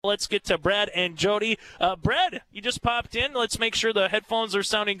Let's get to Brad and Jody. Brad, you just popped in. Let's make sure the headphones are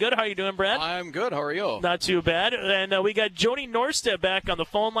sounding good. How are you doing, Brad? I'm good. How are you? Not too bad. And we got Jody Norstedt back on the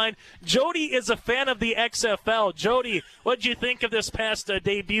phone line. Jody is a fan of the XFL. Jody, what did you think of this past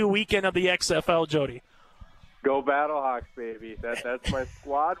debut weekend of the XFL, Jody? Go Battlehawks, baby. That's my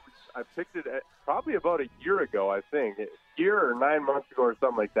squad. I picked it probably about a year ago, I think. A year or 9 months ago or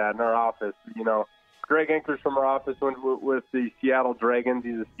something like that in our office. You know, Greg Anklers from our office went with the Seattle Dragons.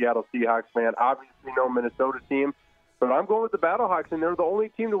 He's a Seattle Seahawks fan. Obviously no Minnesota team. But I'm going with the Battlehawks, and they're the only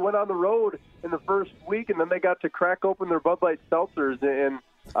team that went on the road in the first week, and then they got to crack open their Bud Light seltzers and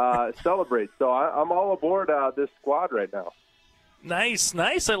celebrate. So I'm all aboard this squad right now. Nice.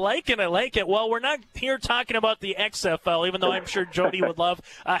 I like it. Well, we're not here talking about the XFL, even though I'm sure Jody would love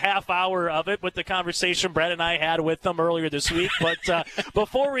a half hour of it with the conversation Brett and I had with them earlier this week. But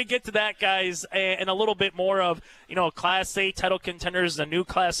before we get to that, guys, and a little bit more of, Class A title contenders, the new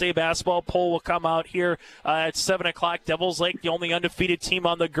Class A basketball poll will come out here at 7 o'clock. Devils Lake, the only undefeated team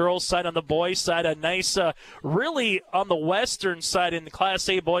on the girls' side. On the boys' side, a nice, really on the western side in the Class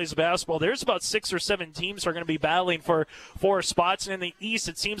A boys basketball, there's about 6 or 7 teams who are going to be battling for 4 spots. And in the East,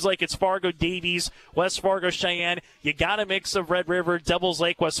 it seems like it's Fargo, Davies, West Fargo, Cheyenne. You got a mix of Red River, Devils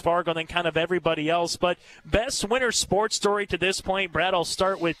Lake, West Fargo, and then kind of everybody else. But best winter sports story to this point, Brad, I'll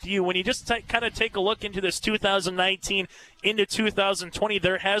start with you. When you just kind of take a look into this 2019 into 2020,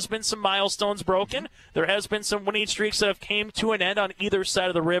 there has been some milestones broken. There has been some winning streaks that have came to an end on either side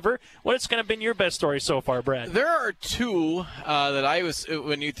of the river. What's kind of been your best story so far, Brad? There are 2 that I was,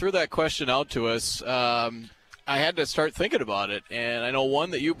 when you threw that question out to us, I had to start thinking about it, and I know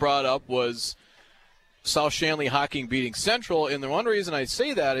one that you brought up was South Shanley Hocking beating Central, and the one reason I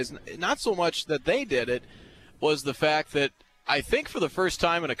say that is not so much that they did it, was the fact that I think for the first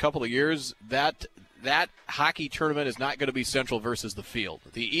time in a couple of years that hockey tournament is not going to be Central versus the field.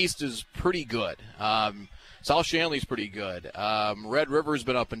 The East is pretty good. South Shanley's pretty good. Red River's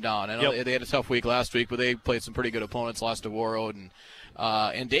been up and down. I know they had a tough week last week, but they played some pretty good opponents, lost to Woehl,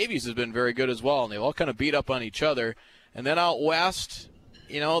 and Davies has been very good as well, and they all kind of beat up on each other. And then out west,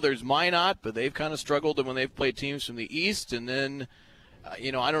 there's Minot, but they've kind of struggled when they've played teams from the East. And then,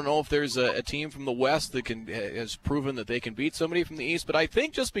 I don't know if there's a team from the West that has proven that they can beat somebody from the East. But I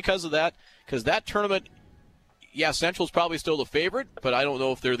think just because of that, because that tournament, Central's probably still the favorite, but I don't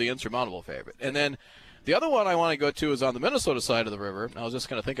know if they're the insurmountable favorite. And then the other one I want to go to is on the Minnesota side of the river. I was just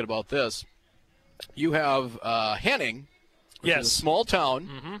kind of thinking about this. You have Henning. Yes. It's a small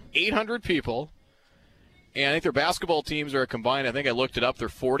town, 800 people, and I think their basketball teams are combined. I think I looked it up. They're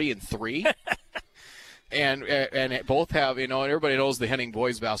 40-3, and both have, and everybody knows the Henning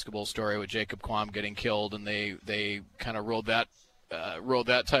boys basketball story with Jacob Quam getting killed, and they kind of rode that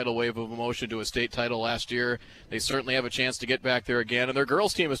tidal wave of emotion to a state title last year. They certainly have a chance to get back there again, and their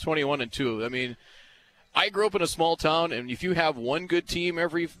girls team is 21-2. I mean, I grew up in a small town, and if you have one good team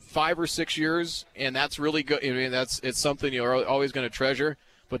every 5 or 6 years, and that's really good, it's something you're always going to treasure.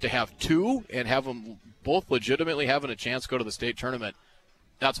 But to have 2 and have them both legitimately having a chance to go to the state tournament,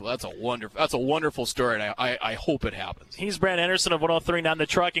 that's a wonderful story, and I hope it happens. He's Brad Anderson of 103 on the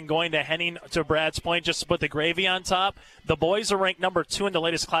truck, and going to Henning, to Brad's point, just to put the gravy on top. The boys are ranked number 2 in the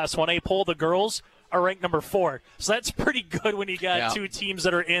latest Class 1A poll. The girls are ranked number 4. So that's pretty good when you got 2 teams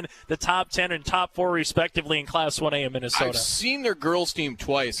that are in the top 10 and top 4 respectively in Class 1A in Minnesota. I've seen their girls team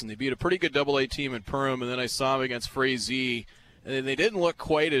twice, and they beat a pretty good AA team in Perham, and then I saw them against Frazee, and they didn't look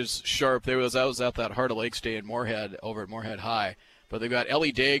quite as sharp. I was at that Heart of Lakes Day in Moorhead, over at Moorhead High. But they've got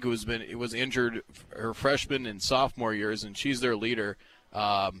Ellie Daig, who was injured her freshman and sophomore years, and she's their leader.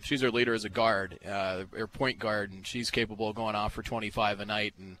 She's their leader as a guard, or point guard, and she's capable of going off for 25 a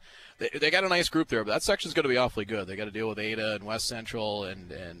night. And they got a nice group there, but that section's going to be awfully good. They got to deal with Ada and West Central,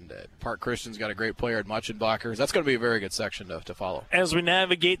 and Park Christian's got a great player at Muchenbacher. That's going to be a very good section to follow. As we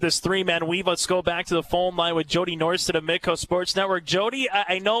navigate this 3-man weave, let's go back to the phone line with Jody Norstedt of Midco Sports Network. Jody,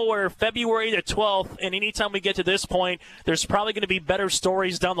 I know we're February the 12th, and anytime we get to this point, there's probably going to be better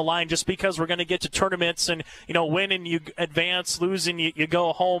stories down the line just because we're going to get to tournaments and, win and you advance, lose and you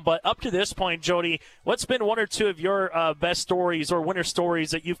go home. But up to this point, Jody, what's been 1 or 2 of your best stories or winter stories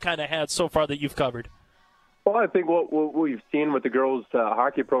that you've kind of had so far that you've covered? Well, I think what we've seen with the girls'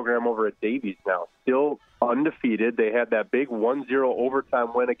 hockey program over at Davies now, still undefeated. They had that big 1-0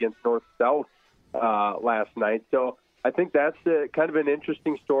 overtime win against North-South last night. So I think that's kind of an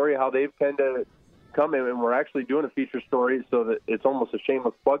interesting story, how they've kind of come in, and we're actually doing a feature story, so that it's almost a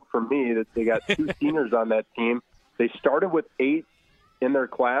shameless plug for me that they got 2 seniors on that team. They started with 8 in their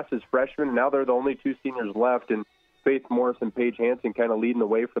class as freshmen. Now they're the only 2 seniors left, and Faith Morris and Paige Hansen kind of leading the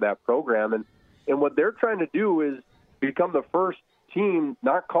way for that program. And what they're trying to do is become the first team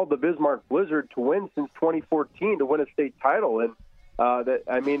not called the Bismarck Blizzard to win since 2014 to win a state title. And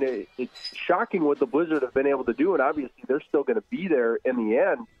it's shocking what the Blizzard have been able to do. And obviously they're still going to be there in the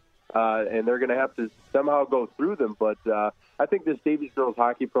end, and they're going to have to somehow go through them. But I think this Davies girls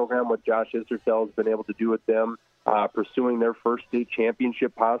hockey program, what Josh Isertel has been able to do with them, pursuing their first state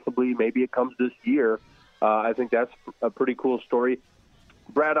championship possibly, maybe it comes this year. I think that's a pretty cool story.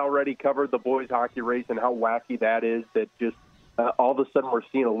 Brad already covered the boys hockey race and how wacky that is, that just all of a sudden we're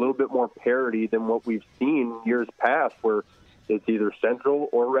seeing a little bit more parity than what we've seen years past, where it's either Central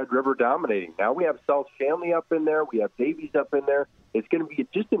or Red River dominating. Now we have South Shanley up in there. We have Davies up in there. It's going to be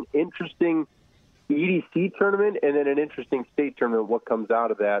just an interesting EDC tournament and then an interesting state tournament, what comes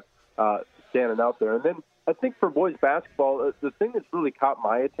out of that standing out there. And then I think for boys basketball, the thing that's really caught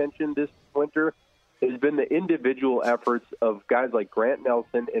my attention this winter has been the individual efforts of guys like Grant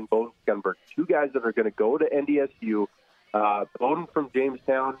Nelson and Bowden Skunberg, two guys that are going to go to NDSU. Bowden from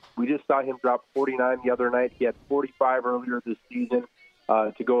Jamestown, we just saw him drop 49 the other night. He had 45 earlier this season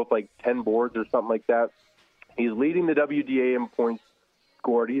to go with like 10 boards or something like that. He's leading the WDA in points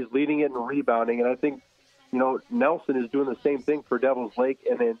scored. He's leading it in rebounding. And I think, Nelson is doing the same thing for Devil's Lake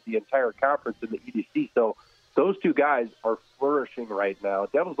and then the entire conference in the EDC. So those two guys are flourishing right now.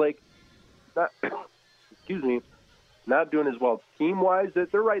 Devil's Lake, not doing as well team-wise.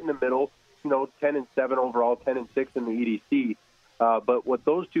 They're right in the middle, 10-7 overall, 10-6 in the EDC. But what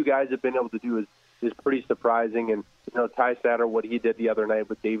those two guys have been able to do is pretty surprising. And, Ty Satter, what he did the other night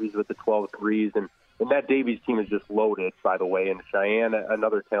with Davies with the 12 threes. And that Davies team is just loaded, by the way. And Cheyenne,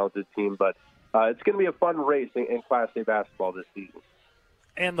 another talented team. But it's going to be a fun race in Class A basketball this season.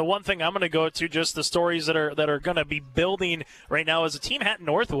 And the one thing I'm going to go to, just the stories that are going to be building right now, is a team Hatton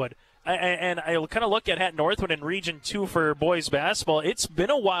Northwood. And I kind of look at Hatton Northwood in Region 2 for boys basketball. It's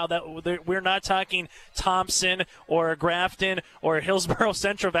been a while that we're not talking Thompson or Grafton or Hillsborough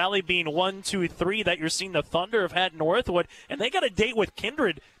Central Valley being 1, 2, 3, that you're seeing the thunder of Hatton Northwood. And they got a date with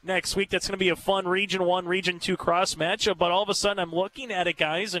Kindred next week. That's going to be a fun Region 1, Region 2 cross matchup. But all of a sudden I'm looking at it,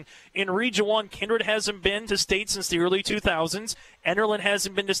 guys, and in Region 1, Kindred hasn't been to state since the early 2000s. Enderlin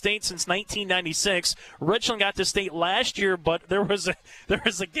hasn't been to state since 1996. Richland got to state last year, but there was a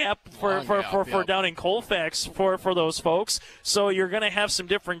gap for down in Colfax for those folks. So you're going to have some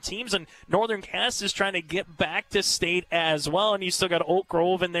different teams, and Northern Cass is trying to get back to state as well, and you still got Oak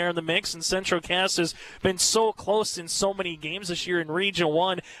Grove in there in the mix, and Central Cass has been so close in so many games this year in Region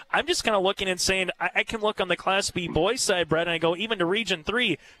 1. I'm just kind of looking and saying I can look on the Class B boys side, Brett, and I go even to Region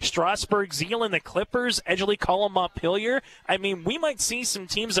 3, Strasburg, Zeeland, the Clippers, Edgerly, Cullum, Montpelier. I mean, we might see some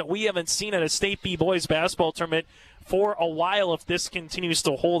teams that we haven't seen at a State B boys basketball tournament for a while if this continues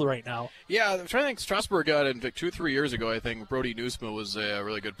to hold right now. Yeah, I'm trying to think. Strasburg got in 2-3 years ago. I think Brody Newsma was a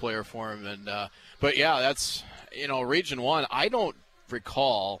really good player for him. And but yeah, that's Region 1. I don't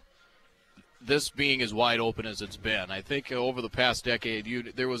recall this being as wide open as it's been. I think over the past decade,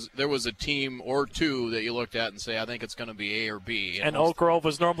 there was a team or two that you looked at and say, I think it's going to be A or B. And Oak Grove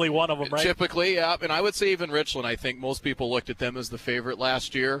was normally one of them, right? Typically, yeah. And I would say even Richland. I think most people looked at them as the favorite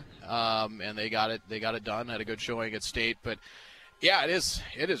last year, and they got it done. Had a good showing at state, but. Yeah,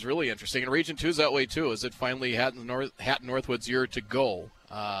 it is really interesting. And Region 2 is that way, too. Is it finally Hatton Northwood's year to go?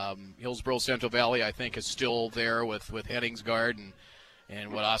 Hillsborough Central Valley, I think, is still there with Henningsgaard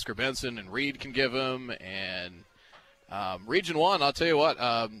and what Oscar Benson and Reed can give him. And Region 1, I'll tell you what,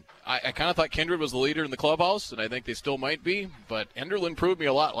 I kind of thought Kindred was the leader in the clubhouse, and I think they still might be. But Enderlin proved me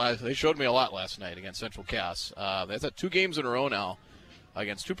a lot. They showed me a lot last night against Central Cass. They've had 2 games in a row now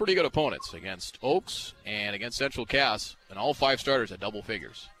against 2 pretty good opponents, against Oaks and against Central Cass, and all 5 starters at double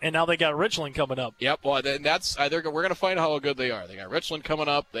figures. And now they got Richland coming up. Yep, well, then we're going to find out how good they are. They got Richland coming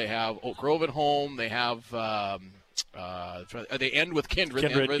up. They have Oak Grove at home. They have they end with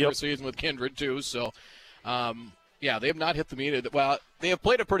Kindred. They end their season with Kindred too. So, yeah, they have not hit the meat. Well, they have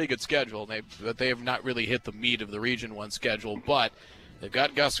played a pretty good schedule, but they have not really hit the meat of the Region 1 schedule. But they've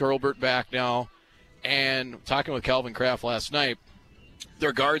got Gus Hurlbert back now, and talking with Calvin Kraft last night,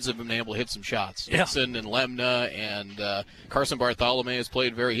 their guards have been able to hit some shots. Dixon and Lemna and Carson Bartholomew has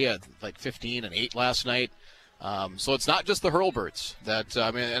played he had like 15 and 8 last night. So it's not just the Hurlberts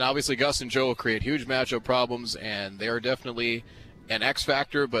and obviously Gus and Joe create huge matchup problems, and they are definitely an X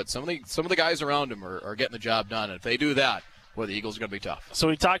factor. But some of the guys around them are getting the job done. And if they do that, well, the Eagles are going to be tough. So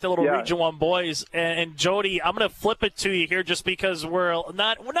we talked a little Region 1 boys, and Jody, I'm going to flip it to you here just because we're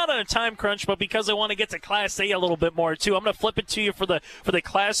not on a time crunch, but because I want to get to Class A a little bit more too. I'm going to flip it to you for the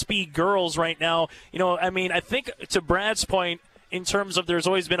Class B girls right now. I think to Brad's point, in terms of there's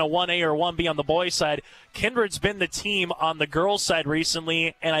always been a 1A or 1B on the boys' side. Kindred's been the team on the girls' side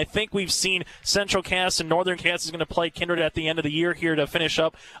recently, and I think we've seen Central Cass and Northern Cass is going to play Kindred at the end of the year here to finish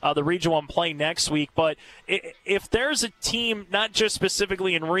up the Region 1 play next week. But if there's a team, not just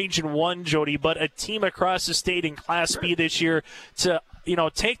specifically in Region 1, Jody, but a team across the state in Class B this year to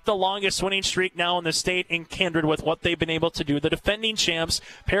take the longest winning streak now in the state in Kindred with what they've been able to do. The defending champs,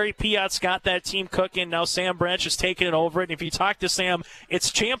 Perry Piot's got that team cooking. Now Sam Branch is taking it over. And if you talk to Sam,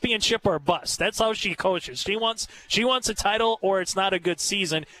 it's championship or bust. That's how she coaches. She wants a title or it's not a good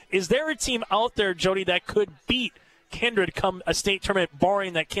season. Is there a team out there, Jody, that could beat Kindred come a state tournament,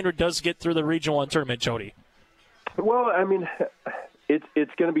 barring that Kindred does get through the Region 1 tournament, Jody? Well, I mean,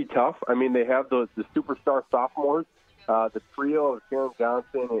 it's going to be tough. I mean, they have the superstar sophomores. The trio of Karen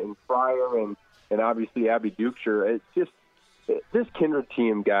Johnson and Fryer and obviously Abby Dukeshire. It's just this Kindred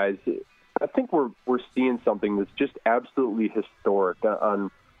team, guys. I think we're seeing something that's just absolutely historic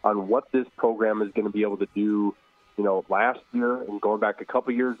on what this program is going to be able to do. Last year and going back a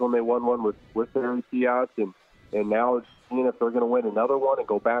couple years when they won one with Perry Piot and now seeing if they're going to win another one and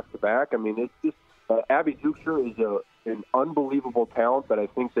go back to back. I mean, it's just Abby Dukeshire is an unbelievable talent that I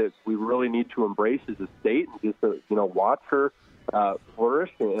think that we really need to embrace as a state and just watch her flourish.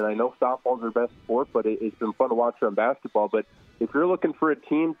 And I know softball's her best sport, but it's been fun to watch her in basketball. But if you're looking for a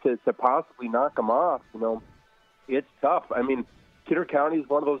team to possibly knock them off, it's tough. I mean, Kidder County is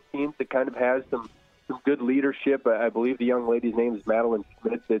one of those teams that kind of has some good leadership. I believe the young lady's name is Madeline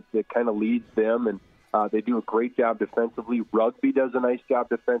Schmidt that kind of leads them, and they do a great job defensively. Rugby does a nice job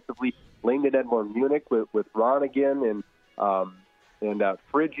defensively. Langdon Edmore Munich with Ron again and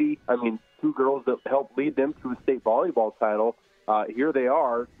Friggy. I mean, two girls that helped lead them to a state volleyball title. Here they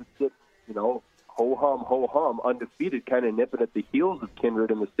are, just ho-hum, undefeated, kind of nipping at the heels of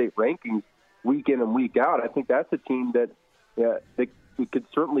Kindred in the state rankings week in and week out. I think that's a team that we could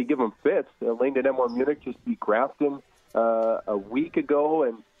certainly give them fits. Langdon Edmore Munich just beat Grafton a week ago,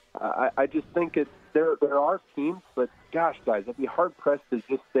 and I just think there are teams, but gosh, guys, I'd be hard-pressed to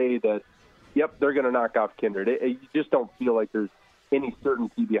just say that, yep, they're going to knock off Kindred. You just don't feel like there's any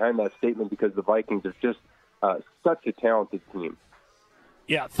certainty behind that statement because the Vikings are just such a talented team.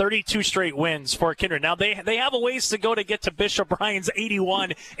 Yeah, 32 straight wins for Kindred. Now, they have a ways to go to get to Bishop Ryan's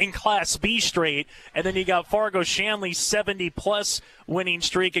 81 in Class B straight, and then you got Fargo Shanley's 70-plus winning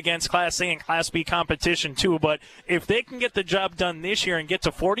streak against Class A and Class B competition, too. But if they can get the job done this year and get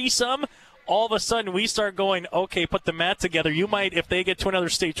to 40-some, all of a sudden we start going, okay, put the mat together. You might, if they get to another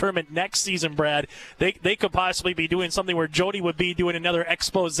state tournament next season, Brad, they could possibly be doing something where Jody would be doing another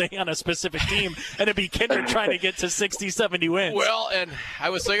expose on a specific team, and it'd be Kindred trying to get to 60, 70 wins. Well, and I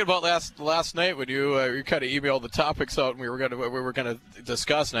was thinking about last night when you kind of emailed the topics out and we were going to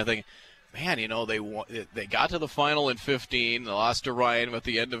discuss, and I think, man, they got to the final in 15, they lost to Ryan at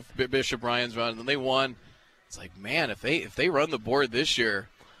the end of Bishop Ryan's run, and then they won. It's like, man, if they run the board this year,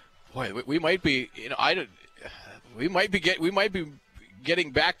 boy, we might be, we might be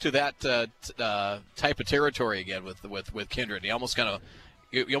getting back to that type of territory again with Kindred. You almost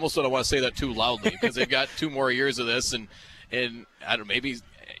don't want to say that too loudly because they've got 2 more years of this, and I don't know,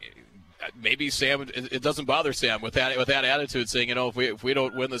 maybe Sam, it doesn't bother Sam with that attitude, saying, if we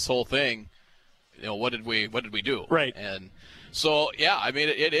don't win this whole thing, what did we do? Right. And so yeah, I mean,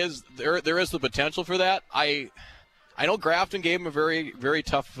 it is there is the potential for that. I know Grafton gave them a very, very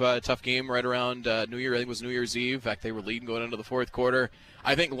tough game right around New Year. I think it was New Year's Eve. In fact, they were leading going into the fourth quarter.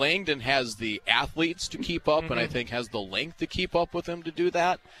 I think Langdon has the athletes to keep up, and I think has the length to keep up with them to do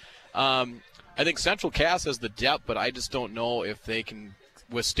that. I think Central Cass has the depth, but I just don't know if they can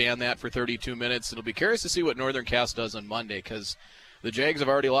withstand that for 32 minutes. It'll be curious to see what Northern Cass does on Monday because the Jags have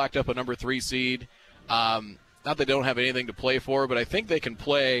already locked up a number 3 seed. Not that they don't have anything to play for, but I think they can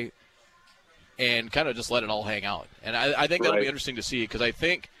play and kind of just let it all hang out. And I think that'll be interesting to see because I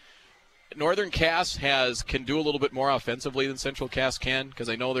think Northern Cass can do a little bit more offensively than Central Cass can because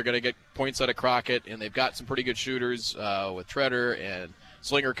I know they're going to get points out of Crockett, and they've got some pretty good shooters with Treader, and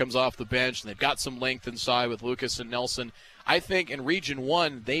Slinger comes off the bench, and they've got some length inside with Lucas and Nelson. I think in Region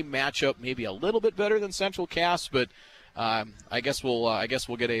 1 they match up maybe a little bit better than Central Cass, but I guess we'll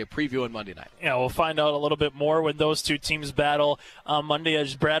get a preview on Monday night. Yeah, we'll find out a little bit more when those two teams battle Monday.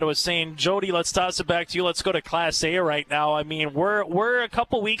 As Brad was saying, Jody, let's toss it back to you. Let's go to Class A right now. I mean, we're a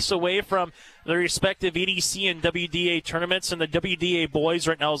couple weeks away from the respective EDC and WDA tournaments, and the WDA boys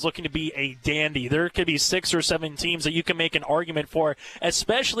right now is looking to be a dandy. There could be 6 or 7 teams that you can make an argument for,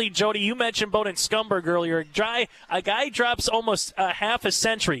 especially, Jody, you mentioned Bowdoin Scumberg earlier. A guy drops almost half a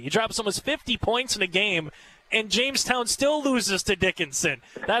century. He drops almost 50 points in a game, and Jamestown still loses to Dickinson.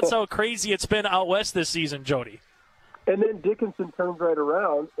 That's how crazy it's been out west this season, Jody. And then Dickinson turns right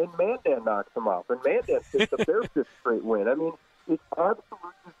around, and Mandan knocks him off. And Mandan picks up their fifth straight win. I mean, it's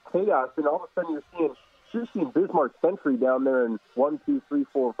absolute chaos, and all of a sudden you're seeing Bismarck Century down there in 1, 2, 3,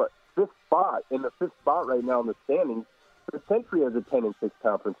 4, 5, fifth spot, in the fifth spot right now in the standings. But Century has a 10-6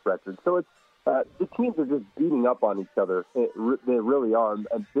 conference record. So it's the teams are just beating up on each other. They really are.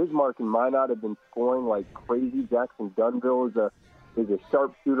 And Bismarck and Minot have been scoring like crazy. Jackson Dunville is a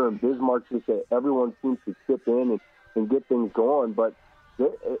sharpshooter, and Bismarck just everyone seems to chip in and get things going. But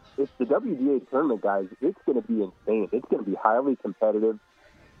it's the WDA tournament, guys. It's going to be insane. It's going to be highly competitive.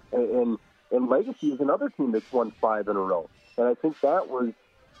 And Legacy is another team that's won 5 in a row. And I think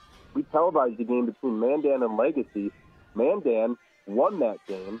we televised the game between Mandan and Legacy. Mandan won that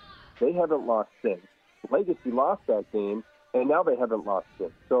game. They haven't lost since. Legacy lost that game, and now they haven't lost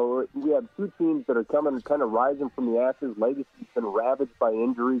since. So we have two teams that are coming, kind of rising from the ashes. Legacy's been ravaged by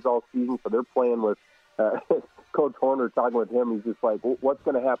injuries all season, so they're playing with Coach Horner, talking with him. He's just like, what's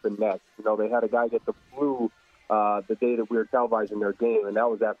going to happen next? You know, they had a guy get the flu the day that we were televising their game, and that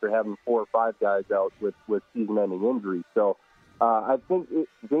was after having 4 or 5 guys out with season-ending injuries. So I think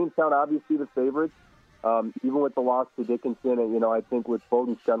Jamestown, obviously the favorites. Even with the loss to Dickinson, I think with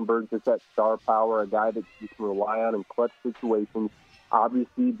Bowden Schoenberg, just that star power, a guy that you can rely on in clutch situations,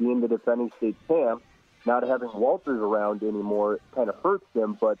 obviously being the defending state champ, not having Walters around anymore kind of hurts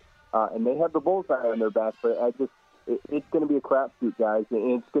them, but and they have the bullseye on their back, but it's going to be a crapshoot, guys,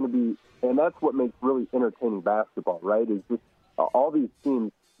 and it's going to be, and that's what makes really entertaining basketball, right, is just all these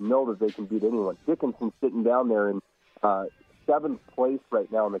teams know that they can beat anyone. Dickinson's sitting down there in 7th place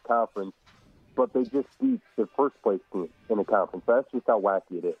right now in the conference, but they just beat the first-place team in the conference. That's just how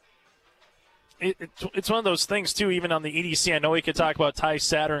wacky it is. It's one of those things, too, even on the EDC. I know we could talk about Ty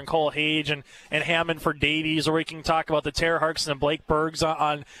Satter and Cole Hage and Hammond for Davies, or we can talk about the Tara Harkson and Blake Bergs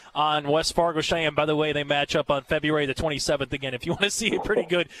on West Fargo Cheyenne. By the way, they match up on February the 27th again. If you want to see a pretty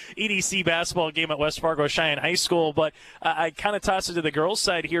good EDC basketball game at West Fargo Cheyenne High School. But I kind of toss it to the girls'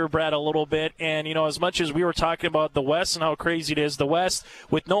 side here, Brad, a little bit. And, as much as we were talking about the West and how crazy it is, the West,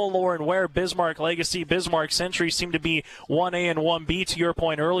 with Noah Lauren Ware, Bismarck Legacy, Bismarck Century seem to be 1A and 1B, to your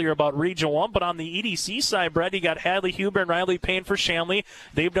point earlier about Region 1. But on the EDC side, Brett, you got Hadley Huber and Riley Payne for Shanley.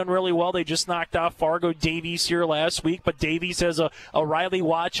 They've done really well. They just knocked off Fargo Davies here last week, but Davies has a Riley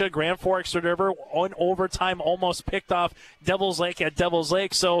Wacha, Grand Forks River, on overtime almost picked off Devil's Lake at Devil's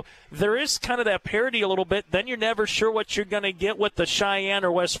Lake. So there is kind of that parity a little bit. Then you're never sure what you're going to get with the Cheyenne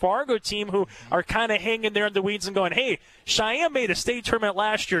or West Fargo team, who are kind of hanging there in the weeds and going, hey, Cheyenne made a state tournament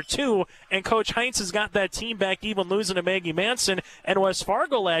last year too, and Coach Heinz has got that team back, even losing to Maggie Manson. And West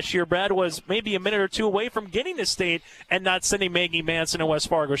Fargo last year, Brad, was maybe a minute or two away from getting to state and not sending Maggie Manson and West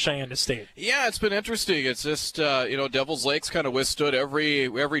Fargo Cheyenne to state. Yeah, it's been interesting. It's just Devil's Lake's kind of withstood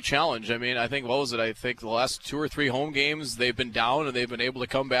every challenge. I mean, I think the last 2 or 3 home games they've been down and they've been able to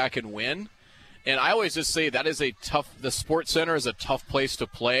come back and win. And I always just say that is the Sports Center is a tough place to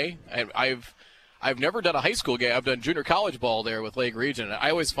play. I've never done a high school game. I've done junior college ball there with Lake Region. I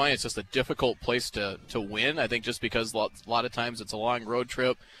always find it's just a difficult place to win. I think just because a lot of times it's a long road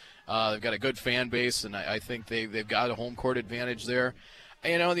trip. They've got a good fan base, and I think they've got a home court advantage there.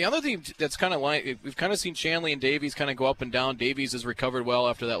 The other thing that's kind of like, we've kind of seen Shanley and Davies kind of go up and down. Davies has recovered well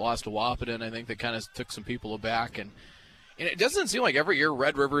after that loss to Wahpeton. I think that kind of took some people aback. And it doesn't seem like every year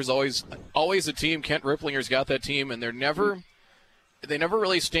Red River's always a team. Kent Ripplinger's got that team, and they never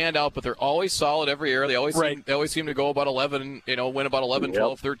really stand out, but they're always solid every year. They always seem to go about 11, win about 11,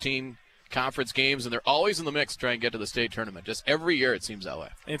 12, 13 conference games, and they're always in the mix to try and get to the state tournament. Just every year it seems that way.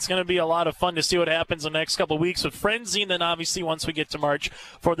 It's going to be a lot of fun to see what happens in the next couple of weeks with Frenzy, and then obviously once we get to March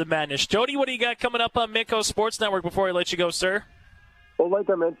for the Madness. Jody, what do you got coming up on Midcoast Sports Network before I let you go, sir? Well, like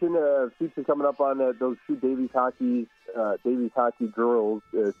I mentioned, feature coming up on those 2 Davies hockey girls,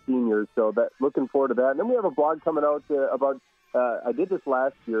 seniors. So looking forward to that. And then we have a blog coming out about. I did this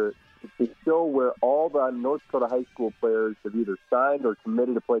last year to show where all the North Dakota high school players have either signed or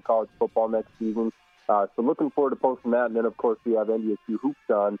committed to play college football next season. So looking forward to posting that. And then, of course, we have NDSU Hoops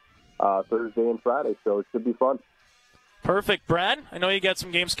on Thursday and Friday. So it should be fun. Perfect. Brad, I know you got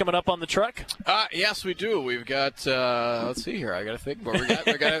some games coming up on the truck. Yes, we do. We've got, let's see here. I got to think. But we've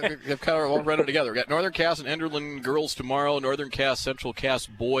kind of all run it together. We got Northern Cass and Enderlin girls tomorrow, Northern Cass, Central Cass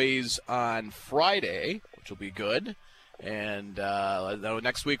boys on Friday, which will be good. And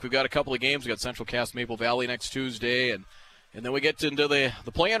next week we've got a couple of games. We've got Central Cass Maple Valley next Tuesday, and then we get into the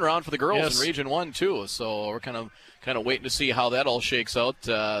play-in round for the girls in Region 1 too. So we're kind of waiting to see how that all shakes out.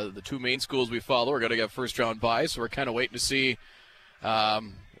 The 2 main schools we follow are going to get first-round buys, so we're kind of waiting to see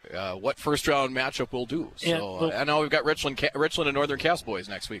what first-round matchup we'll do. So I know we've got Richland and Northern Cass boys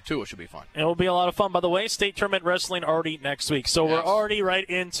next week, too, which should be fun. It'll be a lot of fun. By the way, state tournament wrestling already next week. So we're already right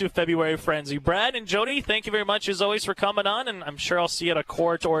into February frenzy. Brad and Jody, thank you very much, as always, for coming on, and I'm sure I'll see you at a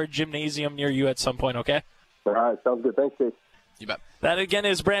court or a gymnasium near you at some point, okay? All right, sounds good. Thanks, Dave. You bet. That, again,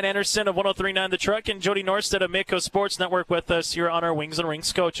 is Brad Anderson of 103.9 The Truck and Jody Norstedt of Midco Sports Network with us here on our Wings and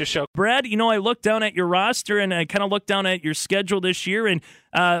Rings Coaches Show. Brad, I looked down at your roster and I kind of looked down at your schedule this year, and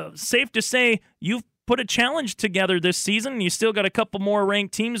safe to say you've put a challenge together this season, and you still got a couple more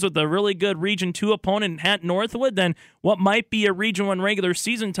ranked teams with a really good Region 2 opponent in Hat Northwood than what might be a Region 1 regular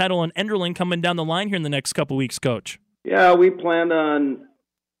season title in Enderlin coming down the line here in the next couple weeks, Coach. Yeah, we planned on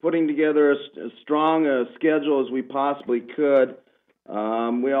putting together as strong a schedule as we possibly could.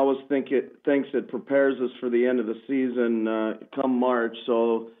 We always think it prepares us for the end of the season come March.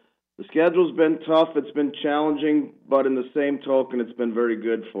 So the schedule's been tough. It's been challenging, but in the same token, it's been very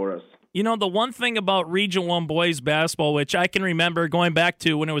good for us. The one thing about Region 1 boys basketball, which I can remember going back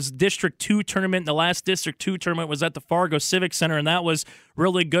to when it was District 2 tournament, the last District 2 tournament was at the Fargo Civic Center, and that was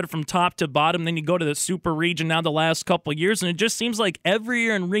really good from top to bottom. Then you go to the Super Region now the last couple of years, and it just seems like every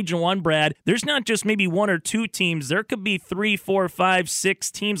year in Region 1, Brad, there's not just maybe one or two teams. There could be 3, 4, 5,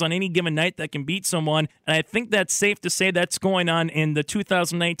 6 teams on any given night that can beat someone, and I think that's safe to say that's going on in the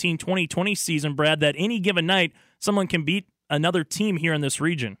 2019-2020 season, Brad, that any given night someone can beat another team here in this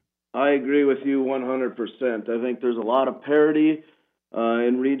region. I agree with you 100%. I think there's a lot of parity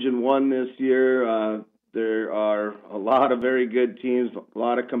in Region 1 this year. There are a lot of very good teams, a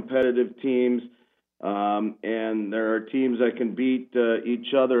lot of competitive teams, and there are teams that can beat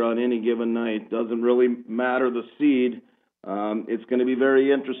each other on any given night. Doesn't really matter the seed. It's going to be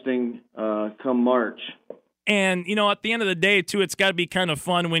very interesting come March. And, at the end of the day, too, it's got to be kind of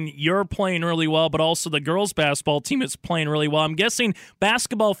fun when you're playing really well, but also the girls' basketball team is playing really well. I'm guessing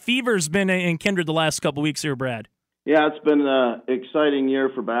basketball fever's been in Kindred the last couple weeks here, Brad. Yeah, it's been an exciting year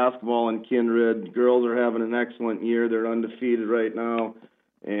for basketball in Kindred. Girls are having an excellent year. They're undefeated right now,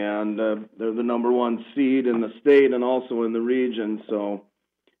 and they're the number 1 seed in the state and also in the region. So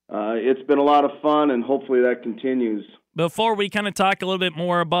it's been a lot of fun, and hopefully that continues. Before we kind of talk a little bit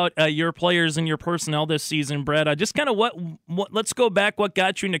more about your players and your personnel this season, Brad, just kind of what let's go back. What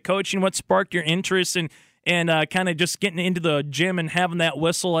got you into coaching? What sparked your interest and kind of just getting into the gym and having that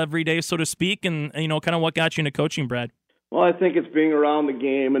whistle every day, so to speak, and kind of what got you into coaching, Brad? Well, I think it's being around the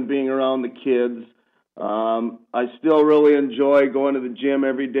game and being around the kids. I still really enjoy going to the gym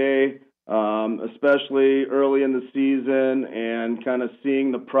every day, especially early in the season, and kind of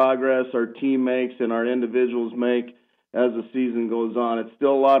seeing the progress our team makes and our individuals make as the season goes on. It's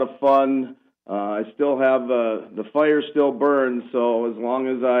still a lot of fun. I still have the fire still burns, so as long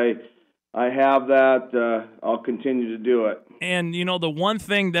as I have that, I'll continue to do it. And, the one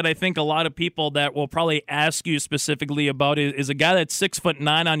thing that I think a lot of people that will probably ask you specifically about is a guy that's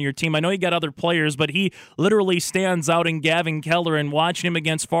 6'9" on your team. I know you got other players, but he literally stands out in Gavin Keller, and watching him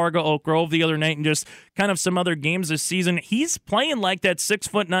against Fargo Oak Grove the other night and just kind of some other games this season, he's playing like that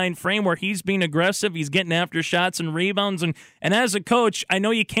 6'9" frame where he's being aggressive, he's getting after shots and rebounds. And as a coach, I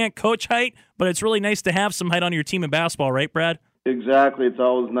know you can't coach height, but it's really nice to have some height on your team in basketball, right, Brad? Exactly. It's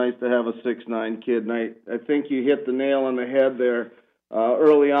always nice to have a 6'9" kid, and I think you hit the nail on the head there.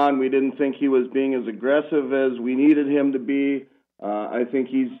 Early on, we didn't think he was being as aggressive as we needed him to be. I think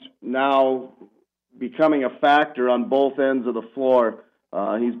he's now becoming a factor on both ends of the floor.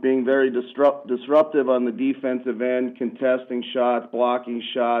 He's being very disruptive on the defensive end, contesting shots, blocking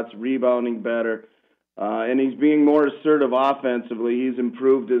shots, rebounding better, and he's being more assertive offensively. He's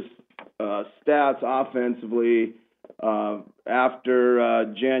improved his stats offensively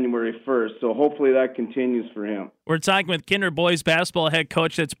after January 1st. So hopefully that continues for him. We're talking with Kinder boys basketball head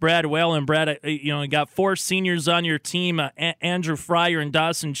coach. That's Brad Woehl. And Brad, you got 4 seniors on your team, Andrew Fryer and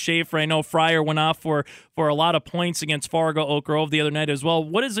Dawson Schaefer. I know Fryer went off for a lot of points against Fargo Oak Grove the other night as well.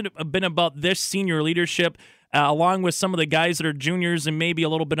 What has it been about this senior leadership, along with some of the guys that are juniors and maybe a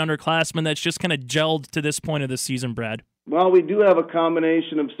little bit underclassmen, that's just kind of gelled to this point of the season, Brad? Well, we do have a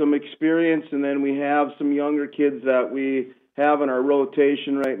combination of some experience, and then we have some younger kids that we have in our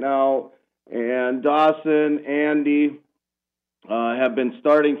rotation right now. And Dawson, Andy have been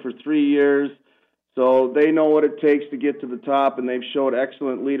starting for 3 years, so they know what it takes to get to the top, and they've showed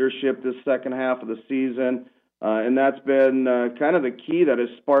excellent leadership this second half of the season. And that's been kind of the key that has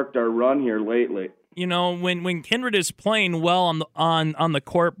sparked our run here lately. When Kindred is playing well on the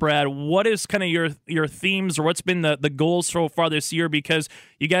court, Brad, what is kind of your themes, or what's been the goals so far this year? Because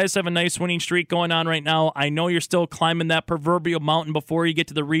you guys have a nice winning streak going on right now. I know you're still climbing that proverbial mountain before you get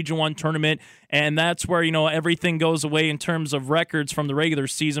to the Region 1 tournament, and that's where everything goes away in terms of records from the regular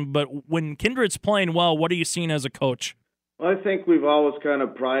season. But when Kindred's playing well, what are you seeing as a coach? Well, I think we've always kind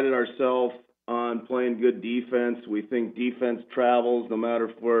of prided ourselves on playing good defense. We think defense travels no matter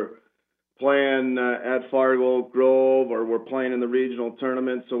if we're playing at Fargo, Grove, or we're playing in the regional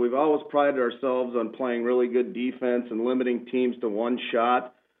tournament. So we've always prided ourselves on playing really good defense and limiting teams to one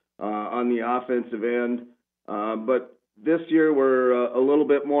shot on the offensive end. But this year we're a little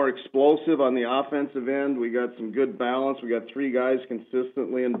bit more explosive on the offensive end. We got some good balance. We got 3 guys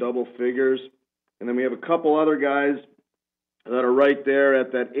consistently in double figures. And then we have a couple other guys that are right there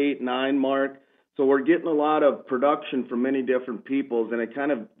at that 8-9 mark. So we're getting a lot of production from many different peoples, and it kind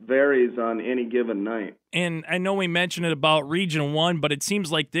of varies on any given night. And I know we mentioned it about Region 1, but it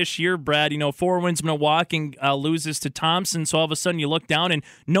seems like this year, Brad, 4 wins Milwaukee, loses to Thompson, so all of a sudden you look down and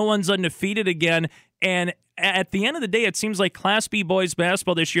no one's undefeated again. And at the end of the day, it seems like Class B boys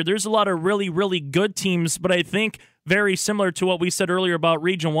basketball this year, there's a lot of really, really good teams, but I think very similar to what we said earlier about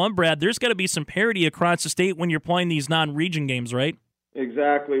Region 1, Brad, there's got to be some parity across the state when you're playing these non-region games, right?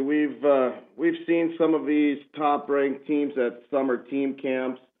 Exactly. We've seen some of these top-ranked teams at summer team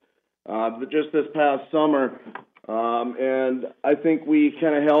camps just this past summer, and I think we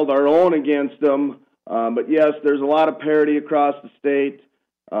kind of held our own against them. But, yes, there's a lot of parity across the state.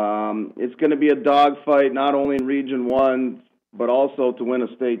 It's going to be a dogfight not only in Region 1, but also to win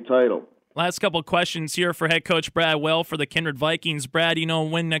a state title. Last couple of questions here for head coach Brad Woehl for the Kindred Vikings. Brad,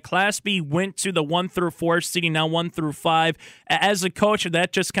 when Class B went to the 1 through 4 seeding, now 1 through 5, as a coach, did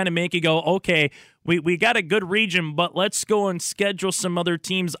that just kind of make you go, okay, we got a good region, but let's go and schedule some other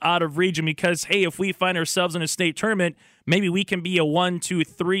teams out of region because, hey, if we find ourselves in a state tournament, maybe we can be a 1, 2,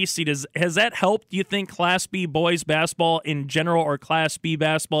 3 seed. Has that helped, do you think, Class B boys basketball in general or Class B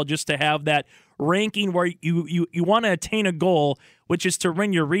basketball just to have that ranking where you want to attain a goal, which is to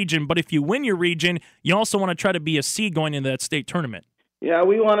win your region, but if you win your region, you also want to try to be a seed going into that state tournament? Yeah,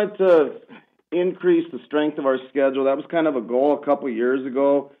 we wanted to increase the strength of our schedule. That was kind of a goal a couple of years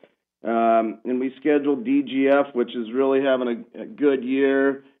ago. And we scheduled DGF, which is really having a good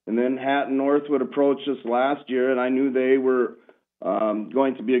year. And then Hatton Northwood approached us last year, and I knew they were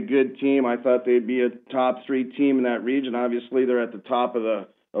going to be a good team. I thought they'd be a top 3 team in that region. Obviously, they're at the top of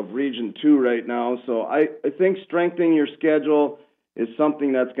Region 2 right now. So I think strengthening your schedule is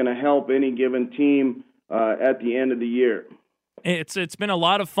something that's going to help any given team at the end of the year. It's been a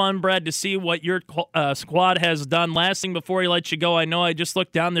lot of fun, Brad, to see what your squad has done. Last thing before I let you go, I know I just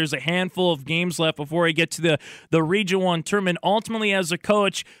looked down. There's a handful of games left before I get to the Region 1 tournament. Ultimately, as a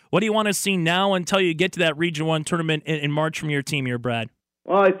coach, what do you want to see now until you get to that Region 1 tournament in March from your team here, Brad?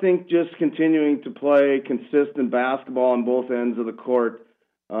 Well, I think just continuing to play consistent basketball on both ends of the court.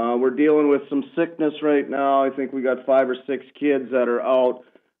 We're dealing with some sickness right now. I think we got 5 or 6 kids that are out.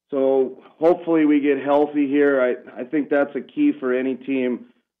 So hopefully we get healthy here. I think that's a key for any team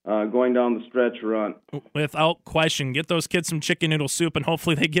going down the stretch run. Without question. Get those kids some chicken noodle soup, and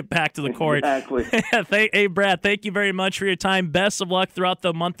hopefully they get back to the court. Exactly. Hey, Brad, thank you very much for your time. Best of luck throughout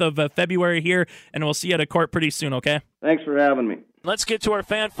the month of February here, and we'll see you at a court pretty soon, okay? Thanks for having me. Let's get to our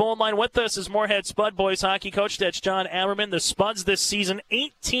fan phone line. With us is Moorhead Spud boys hockey coach. That's John Ammerman. The Spuds this season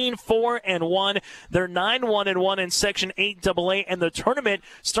 18-4-1. They're 9-1-1 in Section 8AA, and the tournament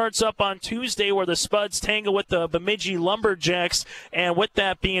starts up on Tuesday where the Spuds tangle with the Bemidji Lumberjacks. And with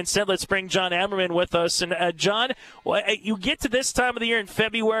that being said, let's bring John Ammerman with us. And John, you get to this time of the year in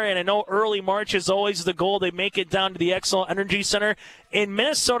February, and I know early March is always the goal. They make it down to the Xcel Energy Center. In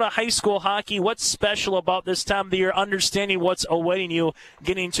Minnesota high school hockey, what's special about this time of the year, understanding what's awaiting you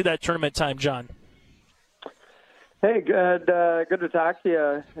getting into that tournament time, John? Hey, good to talk to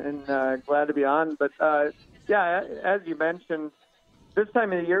you, and glad to be on. But, yeah, as you mentioned, this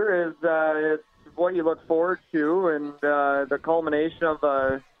time of the year is it's what you look forward to, and the culmination of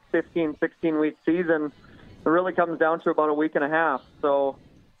a 15, 16-week season. It really comes down to about a week and a half. So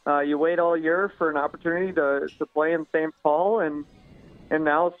you wait all year for an opportunity to play in St. Paul, and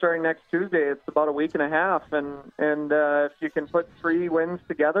now starting next Tuesday, it's about a week and a half. And if you can put 3 wins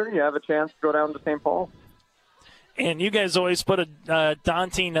together, you have a chance to go down to St. Paul. And you guys always put a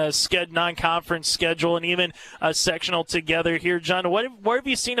daunting non-conference schedule and even a sectional together here. John, what have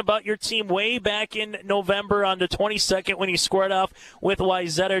you seen about your team way back in November on the 22nd when you squared off with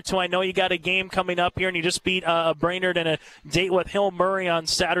Wayzata to I know you got a game coming up here and you just beat Brainerd and a date with Hill Murray on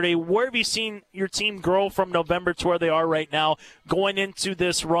Saturday. Where have you seen your team grow from November to where they are right now going into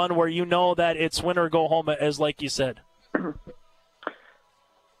this run where you know that it's win or go home, as like you said?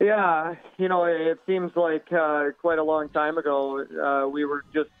 Yeah, it seems like quite a long time ago we were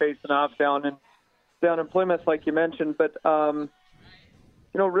just facing off down in Plymouth, like you mentioned. But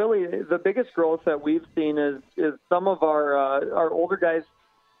really, the biggest growth that we've seen is some of our older guys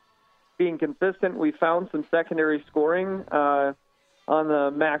being consistent. We found some secondary scoring on the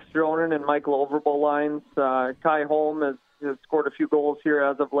Max Dronen and Michael Overbowl lines. Kai Holm has scored a few goals here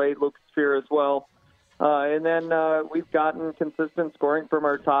as of late. Lucas Fear as well. And then we've gotten consistent scoring from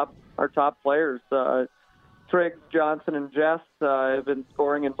our top players. Triggs, Johnson, and Jess have been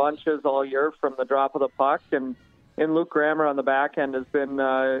scoring in bunches all year from the drop of the puck, and Luke Grammer on the back end has been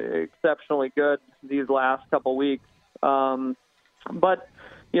exceptionally good these last couple weeks. But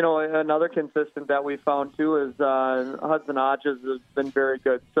another consistent that we found too is Hudson Hodges has been very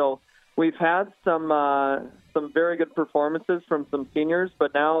good. So we've had some very good performances from some seniors,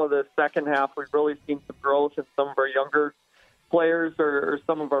 but now the second half we've really seen some growth in some of our younger players or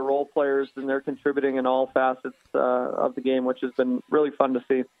some of our role players, and they're contributing in all facets of the game, which has been really fun to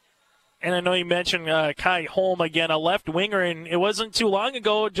see. And I know you mentioned Kai Holm again, a left winger, and it wasn't too long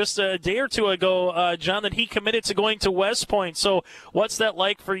ago, just a day or two ago, John, that he committed to going to West Point. So what's that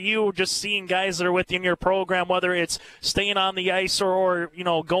like for you, just seeing guys that are within your program, whether it's staying on the ice or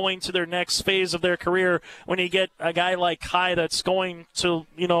going to their next phase of their career, when you get a guy like Kai that's going to,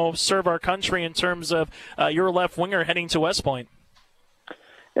 serve our country in terms of your left winger heading to West Point?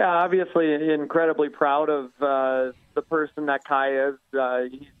 Yeah, obviously incredibly proud of the person that Kai is.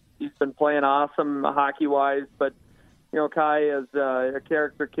 He's been playing awesome hockey-wise, but, Kai is a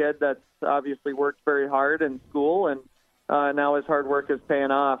character kid that's obviously worked very hard in school, and now his hard work is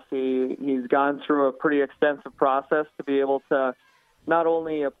paying off. He's gone through a pretty extensive process to be able to not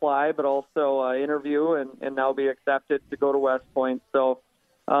only apply but also interview and now be accepted to go to West Point. So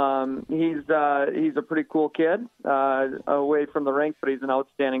he's a pretty cool kid away from the rink, but he's an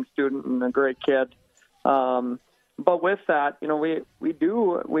outstanding student and a great kid. But with that,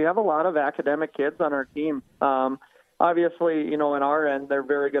 we have a lot of academic kids on our team. Obviously, in our end, they're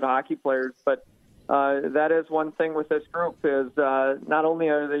very good hockey players, but that is one thing with this group is not only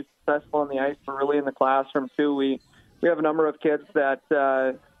are they successful on the ice, but really in the classroom too. We have a number of kids that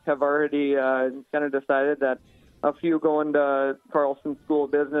have already kind of decided that a few going to Carlson School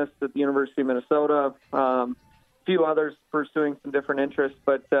of Business at the University of Minnesota, a few others pursuing some different interests,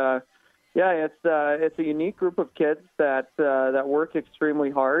 but yeah, it's a unique group of kids that work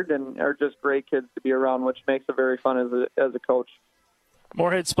extremely hard and are just great kids to be around, which makes it very fun as a coach.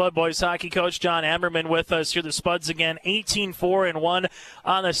 Moorhead Spud Boys hockey coach John Ammerman with us here. The Spuds again, 18-4-1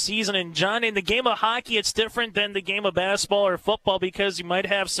 on the season. And John, in the game of hockey, it's different than the game of basketball or football because you might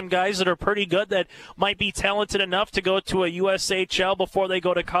have some guys that are pretty good that might be talented enough to go to a USHL before they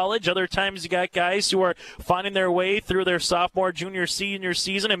go to college. Other times you got guys who are finding their way through their sophomore, junior, senior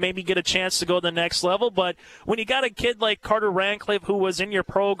season and maybe get a chance to go to the next level. But when you got a kid like Carter Rancliffe who was in your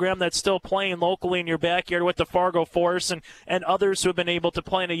program that's still playing locally in your backyard with the Fargo Force and others who have been able to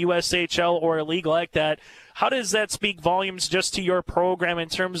play in a USHL or a league like that, how does that speak volumes just to your program in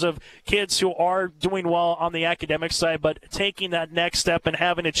terms of kids who are doing well on the academic side but taking that next step and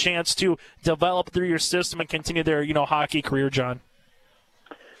having a chance to develop through your system and continue their hockey career, John?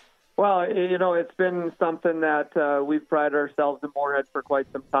 Well, it's been something that we've prided ourselves in Moorhead for quite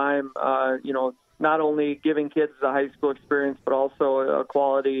some time. Not only giving kids a high school experience, but also a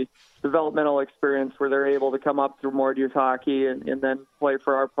quality developmental experience where they're able to come up through Moorhead Youth Hockey and then play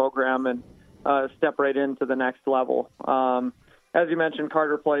for our program and step right into the next level. As you mentioned,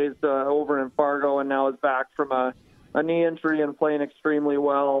 Carter plays over in Fargo and now is back from a knee injury and playing extremely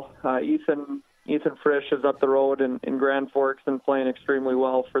well. Ethan Frisch is up the road in Grand Forks and playing extremely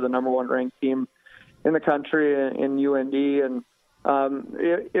well for the number one ranked team in the country in UND. And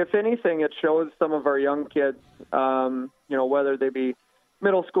if anything, it shows some of our young kids, whether they be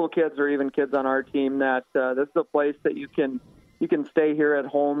middle school kids or even kids on our team, that this is a place that you can stay here at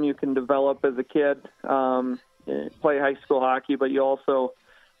home. You can develop as a kid, play high school hockey, but you also,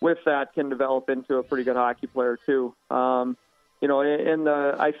 with that, can develop into a pretty good hockey player too. I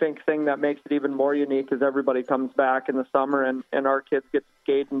think thing that makes it even more unique is everybody comes back in the summer and our kids get to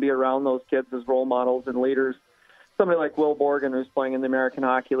skate and be around those kids as role models and leaders. somebody like Will Borgen, who's playing in the American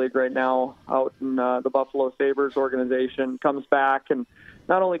Hockey League right now out in the Buffalo Sabres organization, comes back and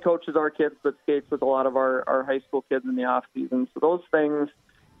not only coaches our kids, but skates with a lot of our high school kids in the off season. So those things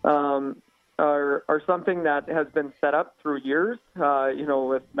are something that has been set up through years,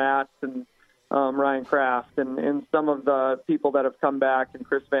 with Matt and Ryan Kraft and some of the people that have come back, and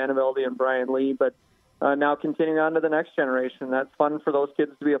Chris Vandervelde and Brian Lee, but now continuing on to the next generation. That's fun for those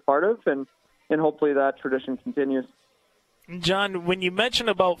kids to be a part of, and hopefully that tradition continues. John, when you mention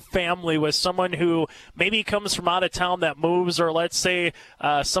about family with someone who maybe comes from out of town that moves, or let's say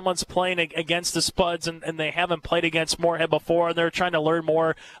someone's playing against the Spuds and they haven't played against Moorhead before and they're trying to learn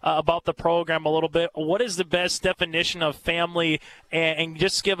more about the program a little bit, what is the best definition of family? And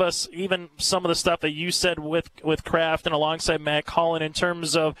just give us even some of the stuff that you said with Kraft and alongside Matt Cullen in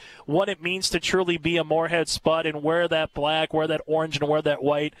terms of what it means to truly be a Moorhead Spud and wear that black, wear that orange, and wear that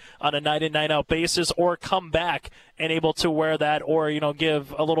white on a night-in, night-out basis, or come back and able to wear that, or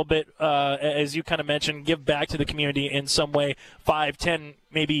give a little bit, as you kind of mentioned, give back to the community in some way 5, 10,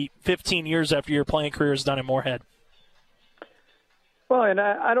 maybe 15 years after your playing career is done in Moorhead. Well, and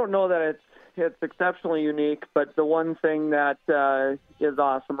I don't know that it's exceptionally unique, but the one thing that is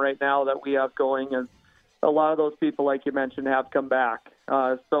awesome right now that we have going is a lot of those people, like you mentioned, have come back.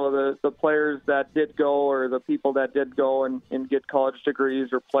 So the players that did go, or the people that did go and get college degrees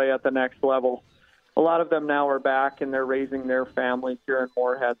or play at the next level, a lot of them now are back and they're raising their families here in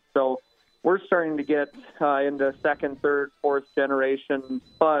Moorhead. So we're starting to get into second, third, fourth generation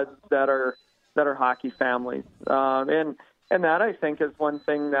Spuds that are hockey families. And that, I think, is one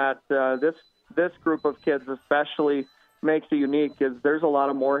thing that this group of kids especially makes it unique, is there's a lot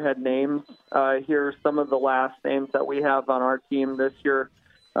of Moorhead names here. Some of the last names that we have on our team this year,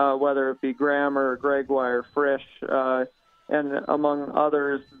 whether it be Graham or Gregoire, Frisch, and among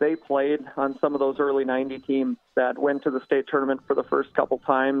others, they played on some of those early 90 teams that went to the state tournament for the first couple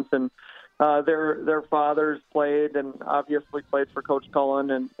times. And their fathers played and obviously played for Coach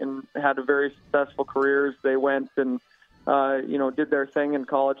Cullen and had a very successful careers. They went and, did their thing in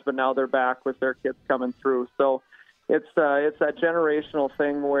college, but now they're back with their kids coming through. So it's that generational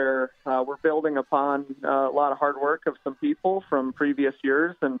thing where we're building upon a lot of hard work of some people from previous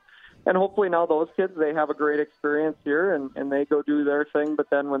years, and hopefully now those kids, they have a great experience here and they go do their thing, but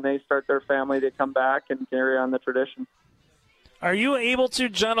then when they start their family, they come back and carry on the tradition. Are you able to,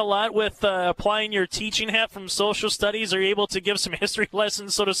 John, a lot with applying your teaching hat from social studies? Are you able to give some history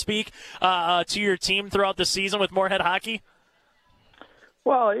lessons, so to speak, to your team throughout the season with Moorhead hockey?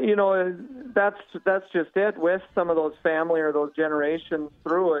 Well, that's just it. With some of those family or those generations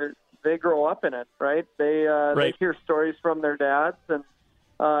through it, they grow up in it, right? They hear stories from their dads, and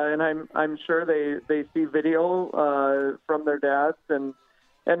I'm sure they see video from their dads, and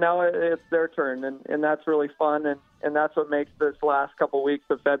now it's their turn, and that's really fun, and that's what makes this last couple weeks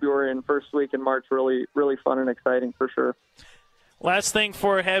of February and first week in March really, really fun and exciting for sure. Last thing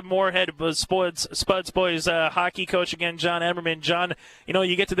for Moorhead Spuds boys hockey coach again, John Ammerman. John,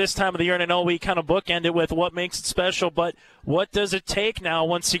 you get to this time of the year, and I know we kind of bookend it with what makes it special, but what does it take now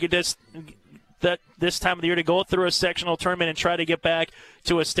once you get this time of the year to go through a sectional tournament and try to get back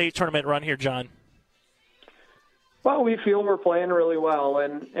to a state tournament run here, John? Well, we feel we're playing really well,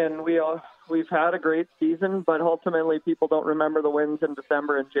 and we've had a great season, but ultimately people don't remember the wins in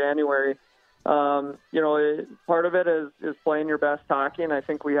December and January. Part of it is playing your best hockey, and I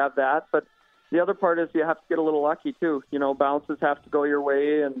think we have that. But the other part is you have to get a little lucky too. Bounces have to go your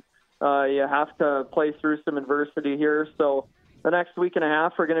way, and you have to play through some adversity here. So the next week and a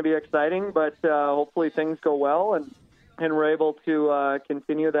half are going to be exciting, but hopefully things go well, and we're able to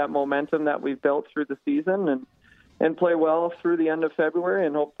continue that momentum that we've built through the season and play well through the end of February,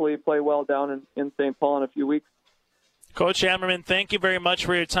 and hopefully play well down in St. Paul in a few weeks. Coach Ammerman, thank you very much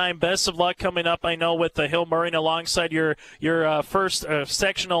for your time. Best of luck coming up, I know, with the Hill Murray alongside your first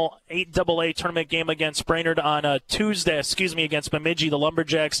sectional 8AA tournament game against Brainerd on Tuesday, against Bemidji, the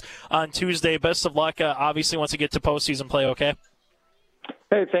Lumberjacks, on Tuesday. Best of luck, obviously, once you get to postseason play, okay?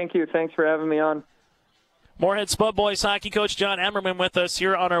 Hey, thank you. Thanks for having me on. Moorhead Spud Boys hockey coach John Ammerman with us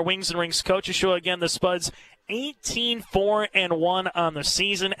here on our Wings and Rings Coaches Show. Again, the Spuds 18-4-1 on the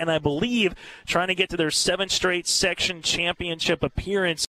season, and I believe trying to get to their 7th straight section championship appearance.